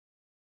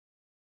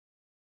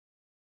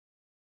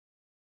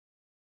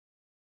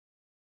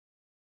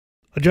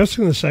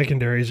Adjusting the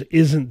secondaries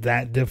isn't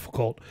that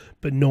difficult,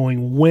 but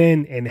knowing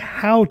when and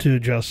how to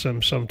adjust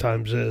them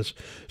sometimes is.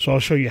 So I'll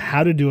show you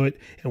how to do it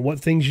and what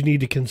things you need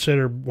to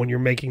consider when you're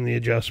making the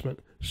adjustment.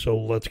 So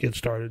let's get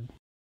started.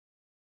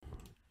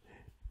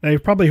 Now,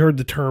 you've probably heard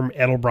the term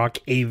Edelbrock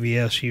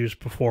AVS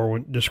used before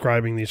when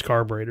describing these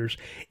carburetors.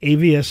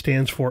 AVS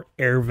stands for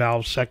air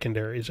valve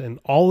secondaries, and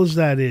all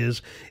that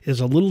is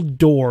a little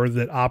door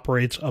that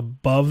operates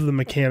above the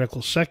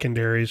mechanical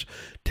secondaries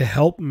to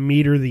help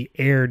meter the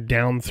air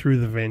down through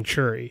the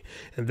venturi.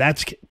 And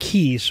that's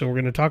key, so we're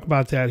going to talk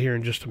about that here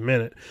in just a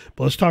minute.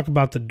 But let's talk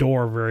about the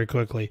door very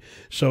quickly.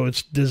 So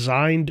it's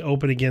designed to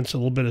open against a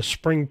little bit of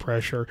spring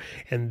pressure,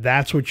 and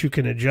that's what you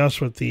can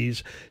adjust with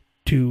these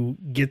to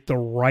get the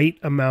right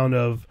amount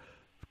of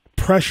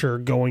pressure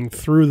going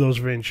through those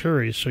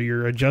venturis. So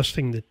you're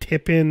adjusting the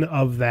tip-in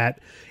of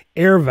that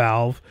air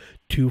valve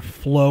to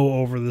flow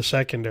over the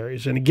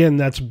secondaries. And again,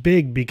 that's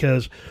big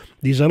because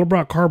these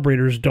Edelbrock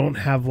carburetors don't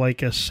have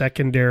like a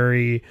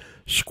secondary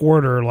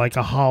squirter like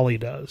a Holley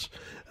does.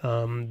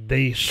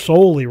 They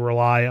solely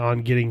rely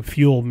on getting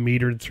fuel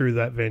metered through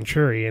that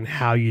venturi, and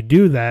how you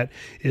do that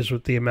is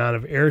with the amount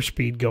of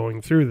airspeed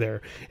going through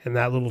there. And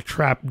that little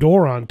trap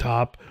door on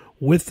top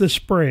with the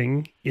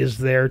spring is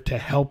there to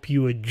help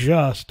you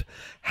adjust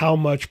how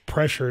much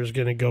pressure is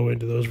going to go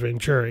into those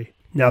venturi.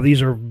 Now,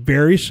 these are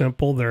very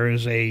simple. There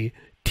is a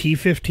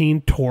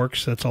T15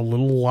 Torx that's a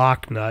little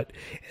lock nut,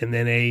 and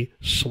then a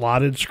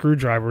slotted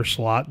screwdriver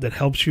slot that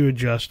helps you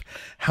adjust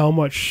how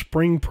much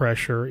spring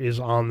pressure is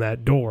on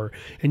that door.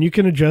 And you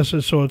can adjust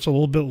it so it's a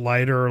little bit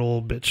lighter or a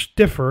little bit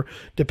stiffer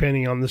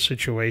depending on the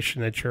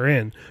situation that you're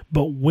in.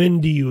 But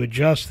when do you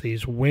adjust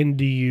these? When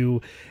do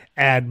you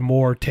add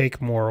more,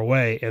 take more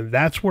away? And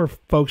that's where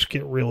folks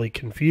get really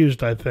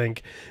confused, I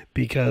think,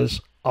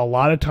 because a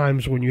lot of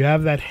times when you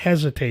have that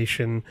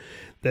hesitation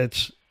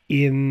that's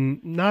in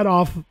not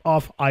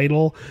off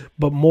idle,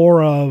 but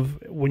more of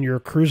when you're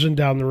cruising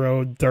down the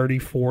road 30,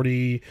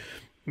 40,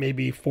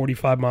 maybe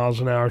 45 miles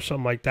an hour,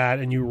 something like that,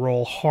 and you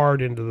roll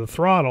hard into the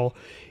throttle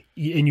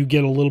and you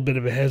get a little bit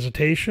of a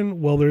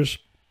hesitation, well,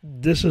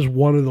 this is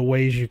one of the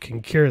ways you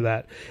can cure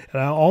that.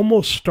 And I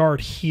almost start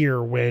here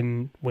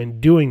when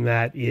doing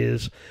that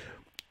is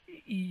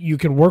you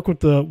can work with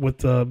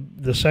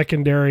the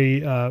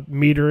secondary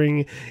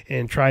metering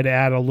and try to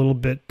add a little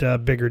bit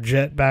bigger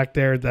jet back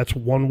there. That's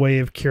one way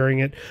of curing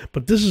it.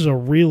 But this is a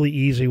really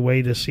easy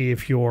way to see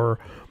if you're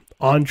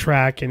on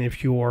track and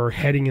if you're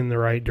heading in the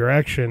right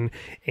direction.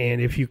 And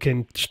if you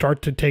can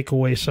start to take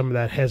away some of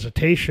that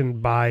hesitation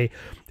by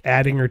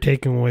adding or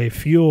taking away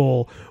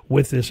fuel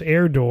with this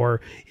air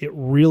door, it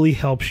really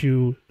helps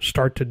you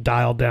start to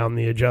dial down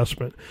the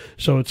adjustment.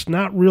 So it's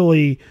not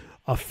really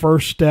a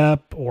first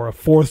step or a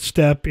fourth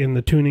step in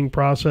the tuning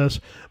process,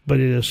 but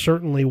it is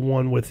certainly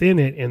one within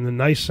it. And the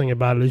nice thing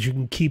about it is you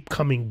can keep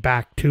coming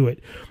back to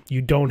it.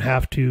 You don't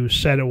have to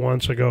set it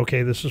once and go,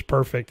 okay, this is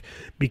perfect,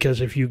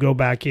 because if you go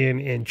back in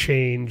and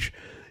change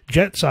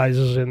jet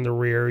sizes in the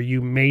rear,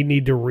 you may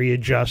need to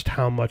readjust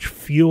how much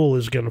fuel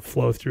is going to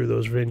flow through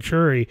those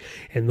venturi,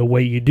 and the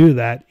way you do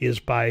that is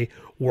by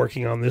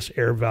working on this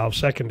air valve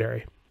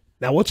secondary.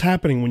 Now, what's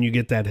happening when you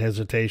get that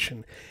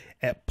hesitation?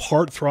 At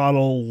part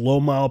throttle,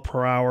 low mile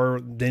per hour,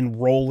 then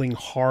rolling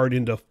hard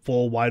into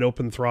full wide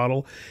open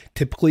throttle,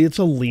 typically it's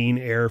a lean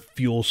air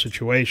fuel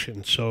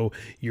situation, so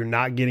you're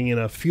not getting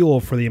enough fuel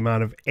for the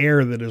amount of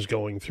air that is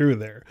going through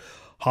there.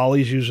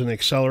 Holley's use an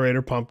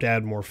accelerator pump to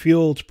add more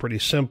fuel. It's pretty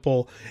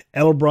simple.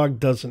 Edelbrock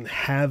doesn't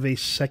have a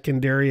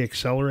secondary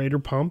accelerator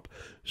pump,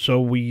 so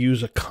we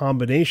use a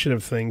combination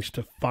of things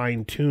to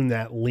fine-tune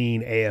that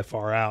lean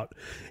AFR out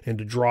and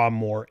to draw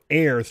more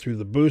air through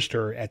the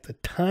booster at the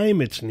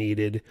time it's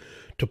needed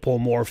to pull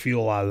more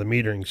fuel out of the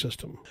metering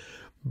system.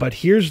 But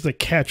here's the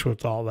catch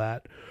with all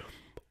that.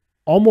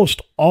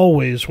 Almost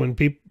always when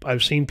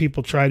I've seen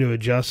people try to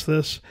adjust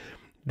this,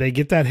 they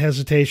get that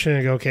hesitation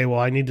and go, okay, well,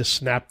 I need to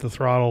snap the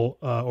throttle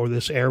or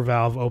this air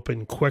valve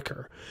open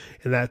quicker.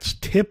 And that's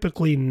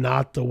typically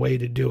not the way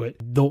to do it.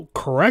 The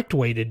correct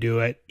way to do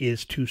it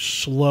is to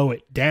slow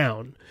it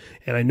down.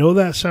 And I know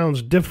that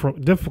sounds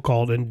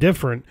difficult and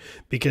different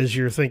because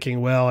you're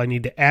thinking, well, I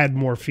need to add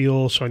more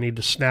fuel, so I need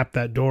to snap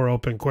that door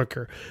open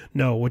quicker.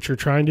 No, what you're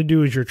trying to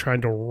do is you're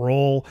trying to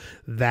roll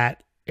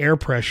that air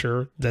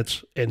pressure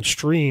that's and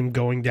stream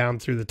going down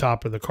through the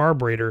top of the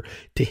carburetor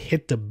to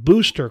hit the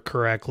booster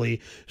correctly,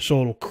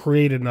 so it'll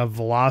create enough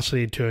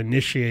velocity to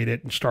initiate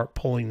it and start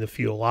pulling the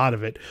fuel out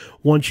of it.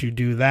 Once you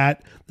do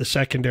that, the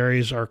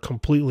secondaries are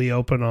completely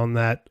open on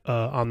that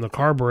on the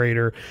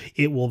carburetor.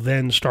 It will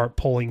then start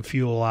pulling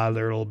fuel out of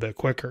there a little bit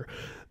quicker.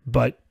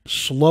 But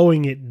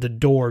slowing the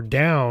door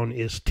down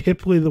is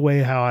typically the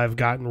way how I've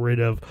gotten rid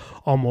of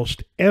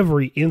almost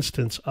every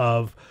instance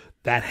of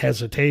that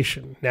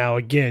hesitation. Now,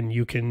 again,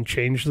 you can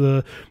change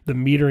the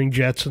metering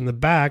jets in the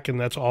back, and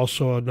that's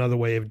also another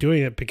way of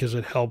doing it because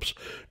it helps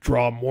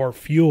draw more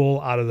fuel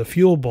out of the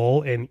fuel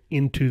bowl and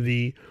into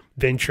the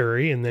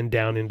venturi and then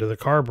down into the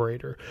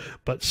carburetor.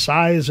 But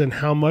size and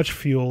how much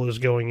fuel is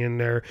going in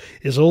there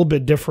is a little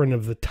bit different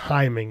of the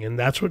timing, and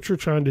that's what you're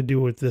trying to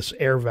do with this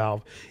air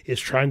valve,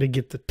 is trying to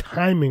get the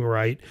timing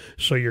right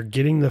so you're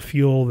getting the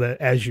fuel that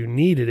as you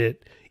needed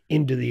it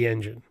into the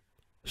engine.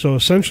 So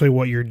essentially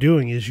what you're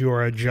doing is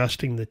you're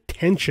adjusting the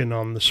tension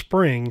on the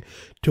spring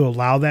to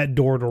allow that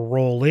door to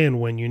roll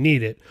in when you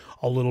need it.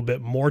 A little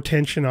bit more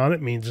tension on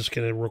it means it's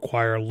going to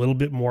require a little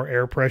bit more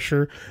air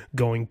pressure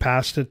going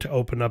past it to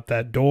open up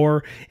that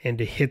door and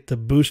to hit the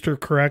booster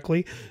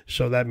correctly.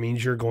 So that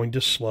means you're going to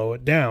slow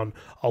it down.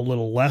 A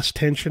little less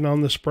tension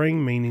on the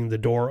spring, meaning the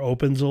door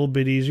opens a little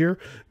bit easier,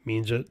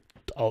 means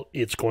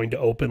it's going to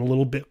open a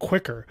little bit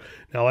quicker.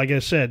 Now, like I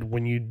said,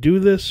 when you do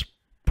this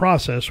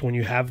process, when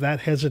you have that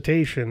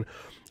hesitation,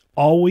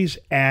 always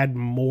add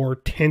more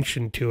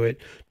tension to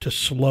it to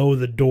slow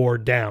the door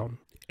down.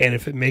 And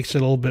if it makes it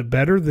a little bit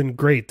better, then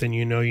great. Then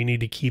you know you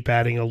need to keep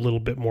adding a little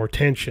bit more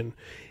tension.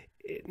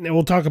 Now,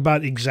 we'll talk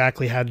about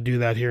exactly how to do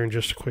that here in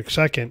just a quick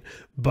second,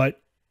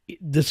 but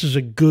this is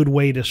a good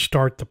way to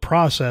start the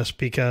process,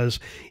 because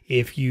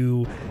if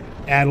you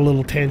add a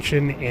little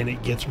tension and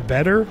it gets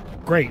better,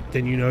 great.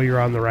 Then you know you're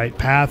on the right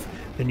path.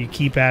 Then you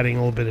keep adding a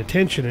little bit of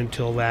tension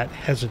until that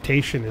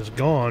hesitation is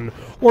gone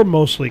or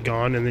mostly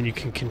gone, and then you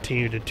can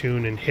continue to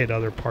tune and hit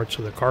other parts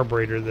of the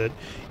carburetor that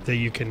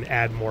you can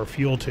add more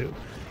fuel to.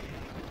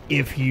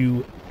 If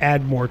you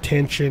add more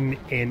tension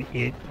and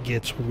it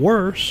gets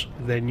worse,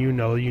 then you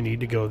know you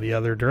need to go the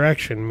other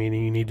direction,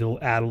 meaning you need to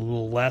add a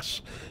little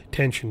less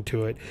tension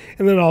to it.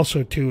 And then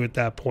also, too, at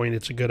that point,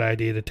 it's a good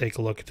idea to take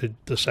a look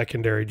at the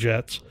secondary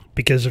jets,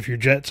 because if your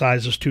jet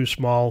size is too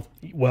small,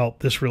 well,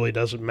 this really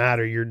doesn't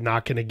matter. You're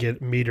not going to get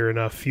meter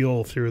enough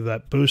fuel through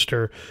that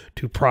booster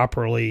to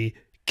properly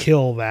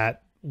kill that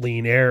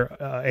lean air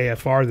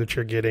AFR that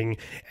you're getting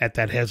at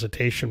that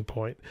hesitation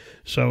point.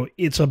 So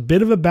it's a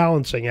bit of a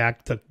balancing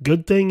act. The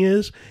good thing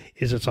is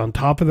it's on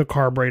top of the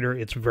carburetor.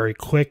 It's very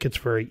quick. It's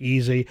very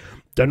easy.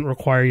 Doesn't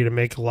require you to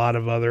make a lot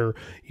of other,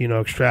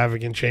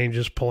 extravagant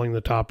changes, pulling the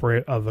top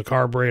of the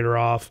carburetor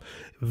off.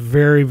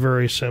 Very,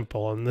 very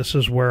simple. And this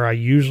is where I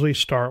usually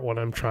start when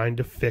I'm trying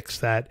to fix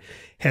that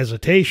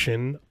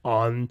hesitation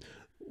on,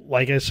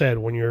 like I said,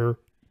 when you're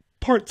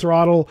part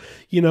throttle,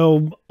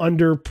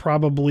 under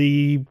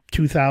probably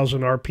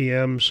 2,000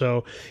 RPM.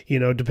 So,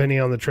 depending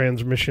on the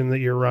transmission that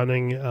you're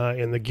running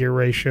and the gear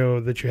ratio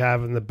that you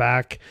have in the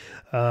back,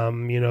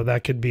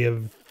 that could be a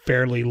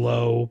fairly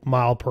low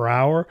mile per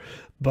hour.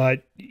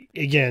 But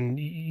again,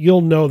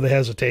 you'll know the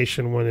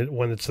hesitation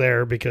when it's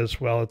there, because,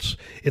 well,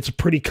 it's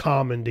pretty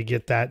common to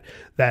get that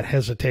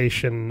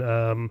hesitation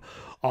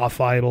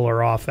off idle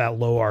or off that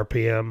low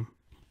RPM.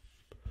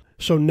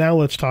 So now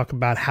let's talk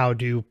about how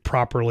to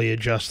properly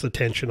adjust the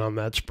tension on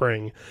that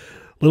spring.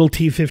 Little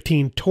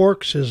T15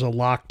 Torx is a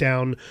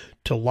lockdown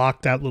to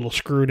lock that little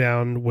screw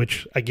down,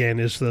 which again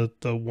is the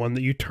one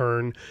that you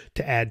turn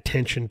to add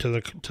tension to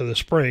the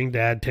spring, to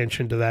add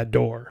tension to that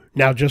door.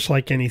 Now, just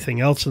like anything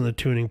else in the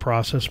tuning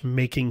process,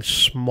 making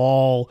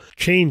small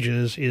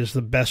changes is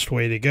the best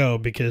way to go,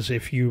 because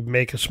if you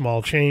make a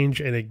small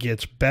change and it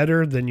gets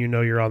better, then you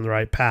know you're on the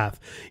right path.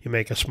 You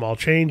make a small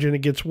change and it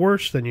gets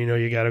worse, then you know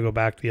you got to go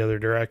back the other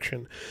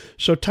direction.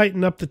 So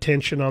tighten up the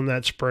tension on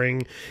that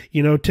spring.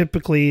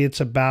 Typically it's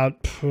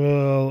about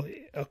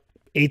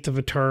eighth of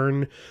a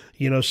turn,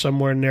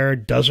 somewhere in there.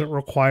 It doesn't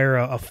require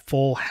a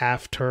full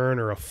half turn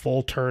or a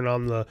full turn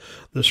on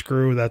the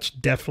screw. That's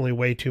definitely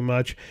way too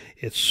much.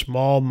 It's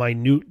small,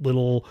 minute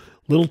little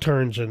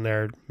turns in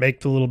there.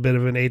 Make the little bit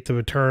of an eighth of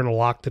a turn,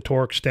 lock the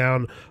Torx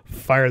down,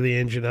 fire the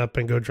engine up,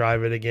 and go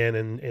drive it again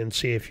and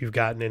see if you've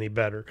gotten any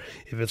better.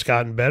 If it's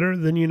gotten better,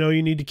 then you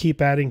need to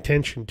keep adding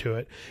tension to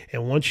it.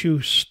 And once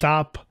you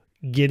stop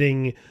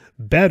getting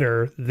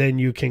better, then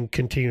you can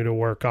continue to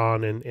work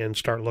on and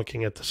start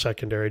looking at the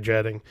secondary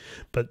jetting.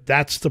 But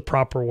that's the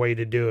proper way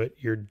to do it.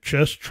 You're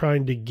just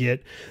trying to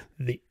get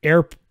the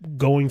air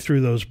going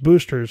through those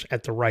boosters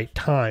at the right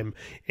time.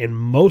 And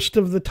most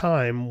of the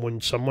time when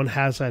someone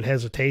has that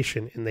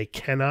hesitation and they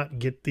cannot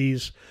get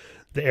the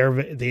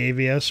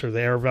AVS or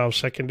the air valve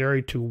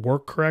secondary to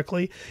work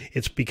correctly,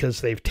 it's because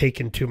they've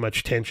taken too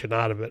much tension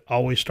out of it.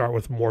 Always start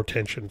with more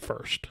tension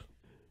first.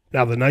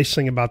 Now, the nice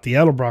thing about the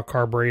Edelbrock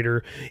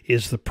carburetor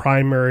is the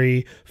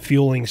primary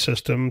fueling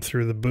system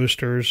through the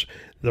boosters,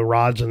 the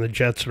rods and the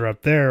jets that are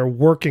up there,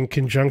 work in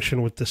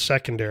conjunction with the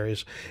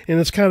secondaries. And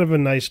it's kind of a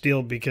nice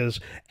deal, because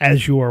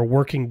as you are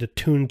working to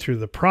tune through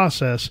the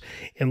process,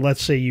 and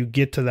let's say you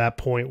get to that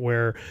point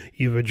where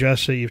you've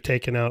adjusted, you've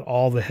taken out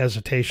all the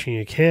hesitation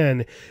you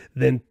can,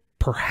 then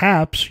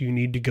perhaps you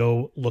need to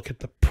go look at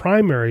the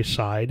primary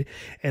side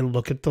and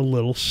look at the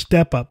little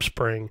step-up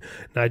spring.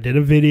 Now, I did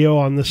a video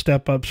on the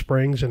step-up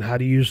springs and how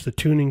to use the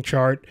tuning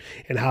chart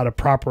and how to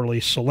properly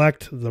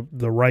select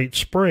the right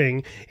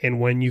spring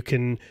and when you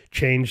can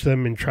change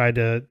them and try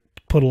to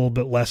put a little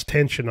bit less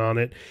tension on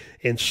it.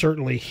 And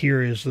certainly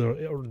here is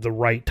the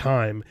right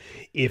time.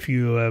 If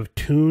you have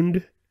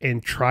tuned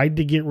and tried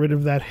to get rid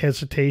of that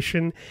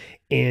hesitation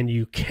and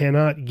you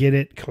cannot get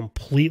it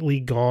completely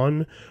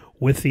gone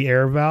with the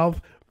air valve,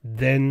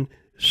 then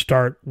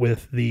start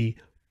with the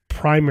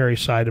primary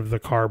side of the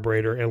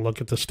carburetor and look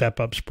at the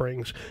step-up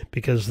springs,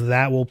 because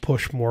that will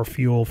push more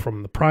fuel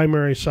from the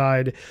primary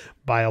side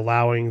by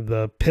allowing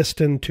the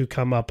piston to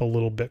come up a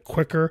little bit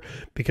quicker,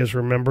 because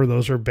remember,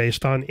 those are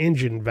based on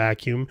engine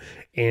vacuum,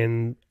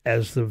 and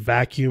as the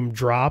vacuum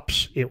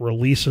drops, it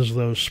releases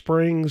those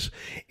springs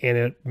and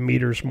it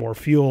meters more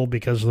fuel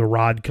because the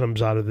rod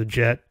comes out of the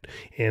jet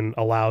and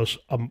allows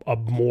a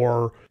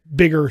more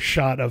bigger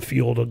shot of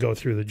fuel to go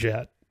through the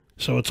jet.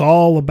 So it's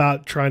all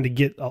about trying to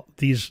get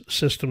these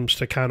systems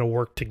to kind of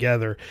work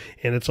together.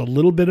 And it's a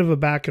little bit of a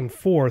back and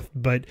forth,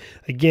 but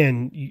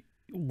again,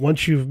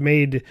 once you've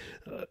made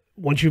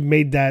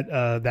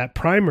that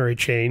primary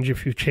change,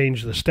 if you've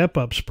changed the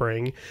step-up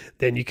spring,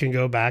 then you can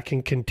go back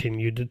and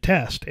continue to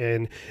test.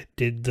 And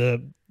did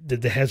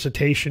the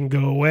hesitation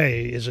go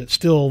away? Is it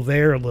still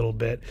there a little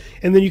bit?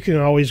 And then you can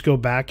always go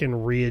back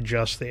and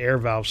readjust the air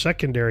valve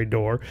secondary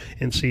door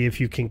and see if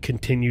you can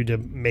continue to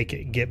make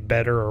it get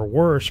better or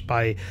worse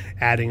by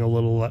adding a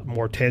little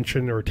more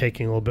tension or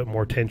taking a little bit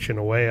more tension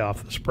away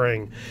off the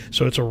spring.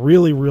 So it's a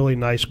really, really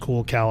nice,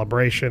 cool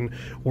calibration.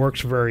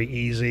 Works very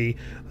easy.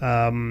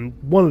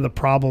 One of the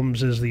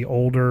problems is the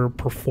older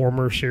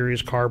Performer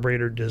series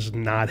carburetor does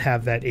not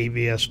have that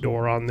AVS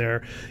door on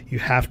there. You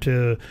have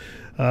to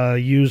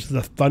use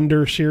the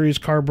Thunder series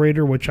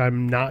carburetor, which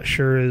I'm not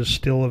sure is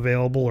still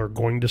available or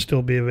going to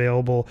still be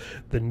available.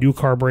 The new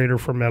carburetor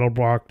from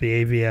Edelbrock,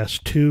 the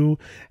AVS 2,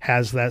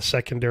 has that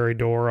secondary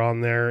door on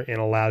there and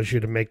allows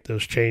you to make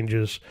those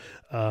changes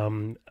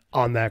on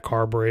that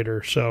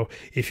carburetor. So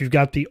if you've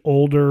got the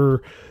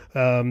older,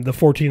 the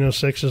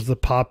 1406 is the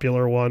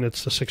popular one.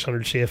 It's the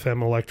 600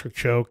 CFM electric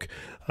choke.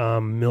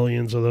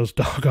 Millions of those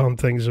doggone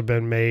things have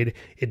been made.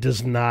 It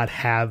does not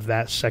have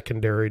that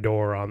secondary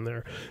door on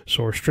there.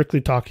 So we're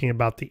strictly talking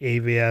about the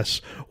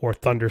AVS or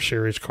Thunder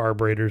series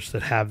carburetors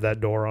that have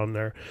that door on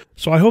there.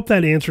 So I hope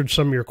that answered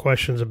some of your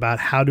questions about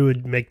how to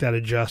make that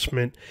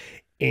adjustment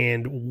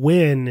and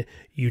when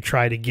you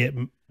try to get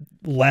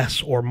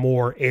less or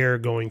more air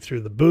going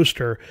through the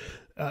booster.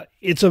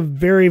 It's a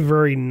very,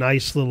 very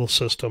nice little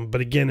system,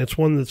 but again, it's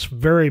one that's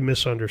very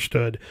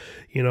misunderstood.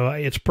 You know,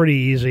 it's pretty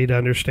easy to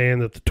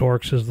understand that the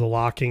Torx is the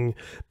locking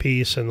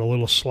piece and the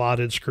little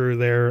slotted screw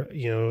there,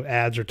 you know,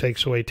 adds or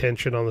takes away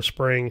tension on the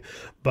spring,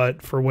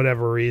 but for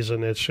whatever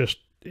reason, it's just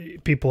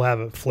people have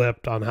it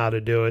flipped on how to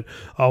do it.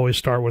 Always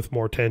start with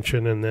more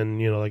tension and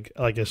then, you know,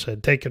 like I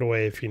said, take it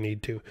away if you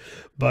need to.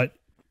 But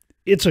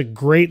it's a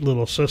great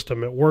little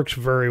system. It works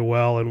very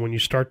well, and when you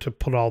start to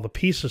put all the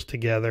pieces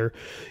together,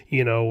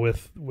 you know,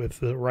 with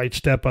the right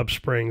step-up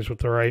springs, with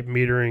the right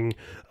metering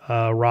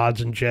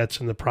rods and jets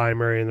in the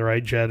primary and the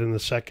right jet in the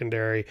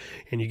secondary,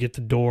 and you get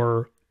the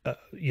door,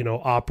 you know,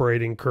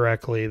 operating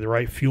correctly, the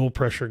right fuel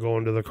pressure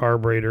going to the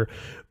carburetor,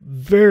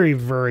 very,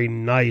 very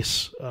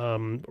nice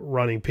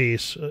running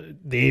piece.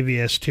 The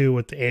AVS 2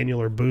 with the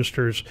annular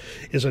boosters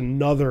is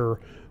another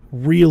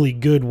really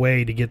good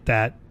way to get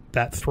that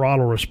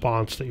throttle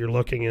response that you're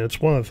looking at. It's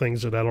one of the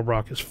things that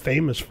Edelbrock is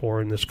famous for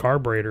in this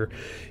carburetor,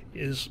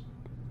 is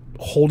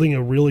holding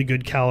a really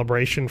good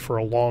calibration for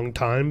a long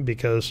time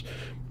because,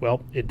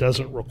 well, it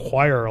doesn't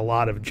require a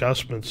lot of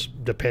adjustments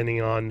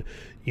depending on,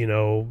 you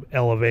know,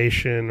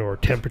 elevation or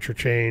temperature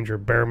change or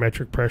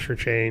barometric pressure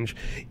change.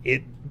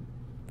 It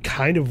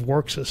kind of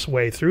works its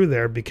way through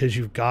there because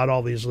you've got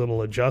all these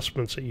little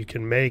adjustments that you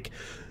can make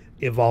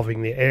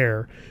involving the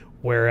air.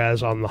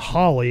 Whereas on the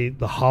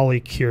Holly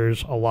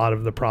cures a lot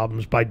of the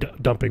problems by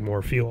dumping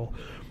more fuel.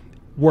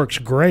 Works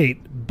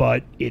great,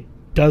 but it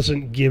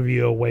doesn't give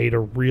you a way to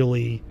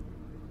really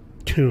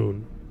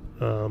tune.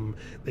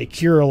 They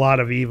cure a lot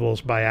of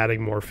evils by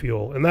adding more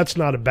fuel, and that's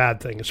not a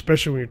bad thing,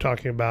 especially when you're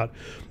talking about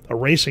a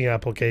racing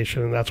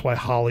application, and that's why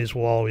Hollies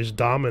will always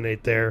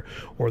dominate there,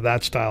 or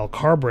that style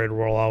carburetor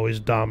will always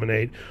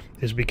dominate,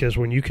 is because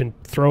when you can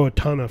throw a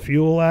ton of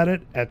fuel at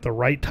it at the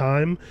right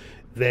time,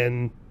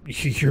 then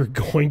you're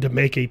going to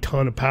make a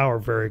ton of power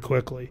very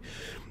quickly.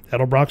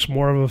 Edelbrock's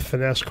more of a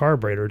finesse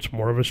carburetor. It's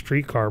more of a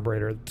street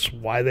carburetor. That's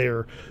why they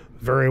are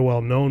very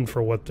well known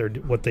for what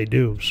they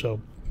do.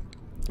 So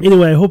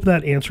anyway, I hope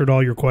that answered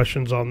all your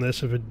questions on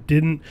this. If it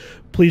didn't,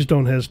 please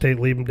don't hesitate.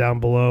 Leave them down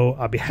below.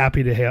 I'll be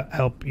happy to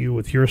help you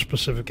with your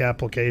specific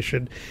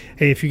application.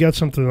 Hey, if you got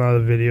something out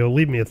of the video,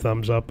 leave me a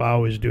thumbs up. I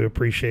always do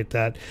appreciate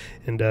that.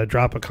 And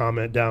drop a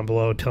comment down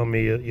below. Tell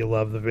me you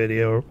love the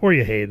video or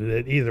you hated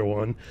it. Either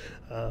one.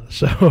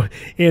 So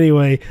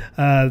anyway,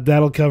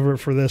 that'll cover it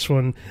for this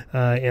one.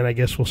 And I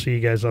guess we'll see you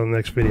guys on the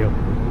next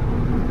video.